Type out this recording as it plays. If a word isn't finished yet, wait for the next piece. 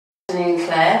Good afternoon,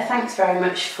 Claire. Thanks very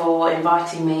much for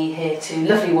inviting me here to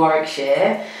lovely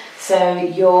Warwickshire. So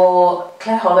you're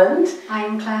Claire Holland. I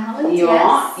am Claire Holland,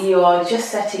 yes. You are just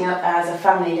setting up as a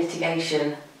family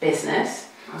litigation business.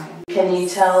 Can you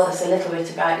tell us a little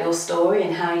bit about your story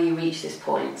and how you reached this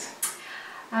point?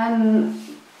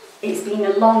 It's been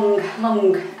a long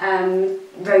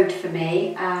road for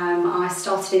me. I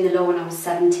started in the law when I was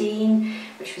 17,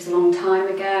 which was a long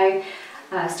time ago.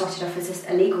 Started off as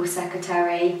a legal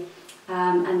secretary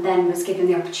and then was given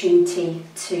the opportunity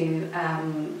to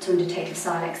undertake the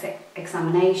CILEx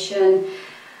examination.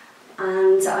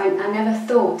 And I never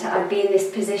thought I'd be in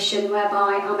this position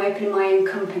whereby I'm opening my own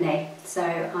company. So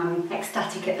I'm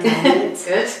ecstatic at the moment.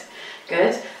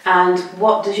 Good. And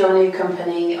what does your new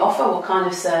company offer? What kind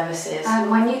of services?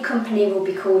 My new company will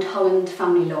be called Holland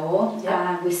Family Law.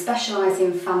 Yep. We specialise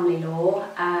in family law.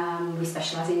 We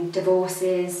specialise in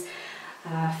divorces,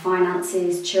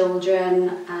 finances,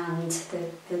 children, and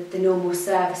the normal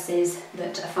services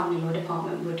that a family law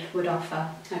department would offer.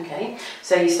 Okay,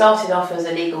 so you started off as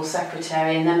a legal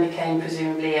secretary and then became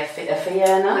presumably a fee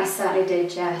earner? I certainly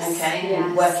did, yes. Okay, yes.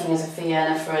 And working as a fee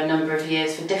earner for a number of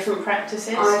years for different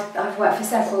practices? I've worked for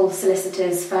several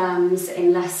solicitors' firms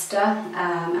in Leicester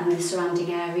and the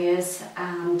surrounding areas,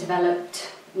 and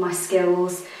developed my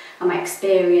skills and my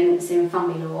experience in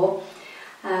family law.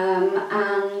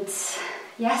 And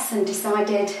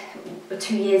decided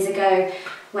 2 years ago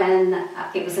when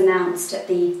it was announced at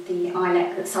the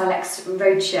CILEx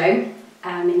roadshow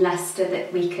in Leicester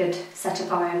that we could set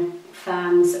up our own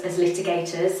firms as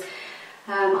litigators.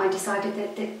 I decided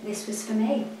that this was for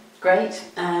me. Great.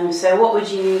 So what would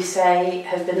you say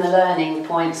have been the learning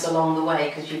points along the way?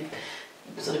 Because you've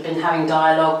sort of been having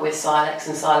dialogue with CILEx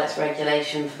and CILEx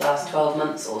regulation for the last 12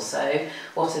 months or so.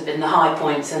 What have been the high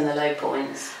points and the low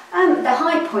points? The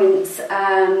high points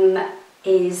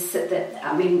is that,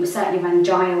 certainly when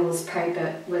Giles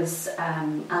Probert was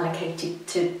allocated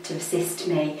to assist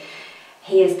me,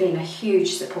 he has been a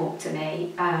huge support to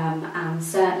me, and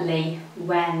certainly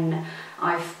when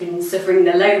I've been suffering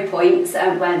the low points,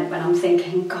 when I'm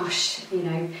thinking, gosh,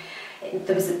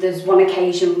 there's one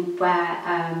occasion where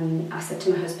I said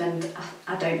to my husband,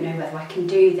 I don't know whether I can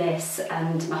do this,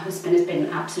 and my husband has been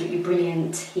absolutely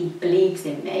brilliant. He believes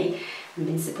in me and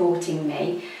been supporting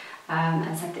me,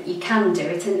 and said that you can do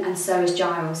it, and so has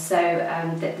Giles. So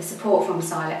the support from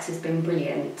CILEx has been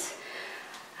brilliant.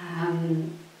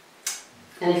 And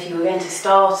if you were going to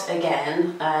start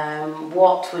again,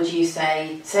 what would you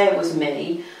say it was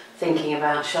me thinking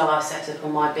about, shall I set up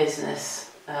on my business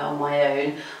on my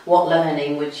own, what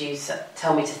learning would you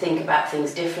tell me to think about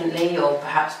things differently, or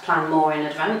perhaps plan more in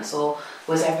advance, or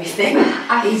was everything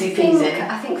easy peasy?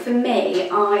 I think for me,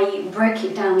 I broke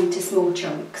it down into small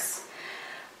chunks.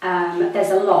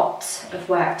 There's a lot of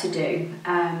work to do.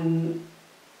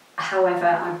 However,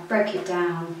 I broke it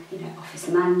down, office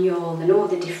manual and all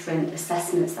the different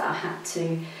assessments that I had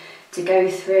to go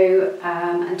through,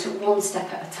 and took one step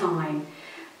at a time.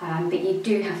 But you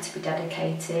do have to be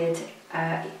dedicated.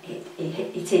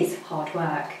 It is hard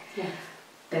work, yeah.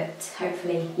 But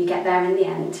hopefully you get there in the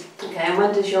end. Okay, and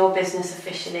when does your business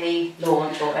officially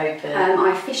launch or open?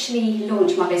 I officially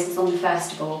launched my business on the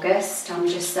 1st of August. I'm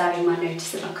just serving my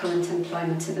notice at my current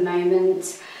employment at the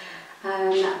moment.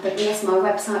 But yes, my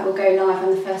website will go live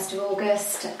on the 1st of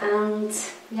August, and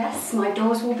yes, my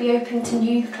doors will be open to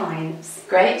new clients.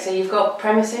 Great, so you've got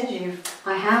premises?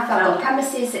 I've got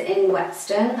premises in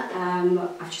Whetstone.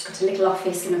 I've just got a little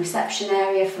office and a reception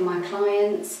area for my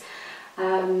clients.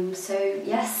 So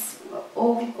yes,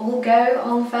 all go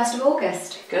on the 1st of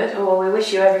August. Good, well we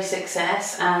wish you every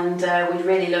success, and we'd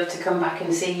really love to come back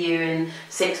and see you in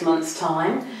 6 months'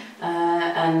 time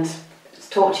and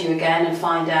talk to you again and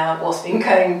find out what's been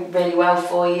going really well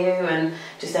for you, and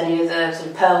just any of the sort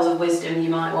of pearls of wisdom you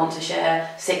might want to share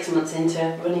 6 months into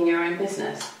running your own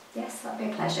business. Yes, that'd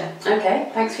be a pleasure. Okay,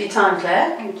 thanks for your time,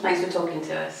 Claire. Thank you. Thanks for talking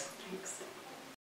to us.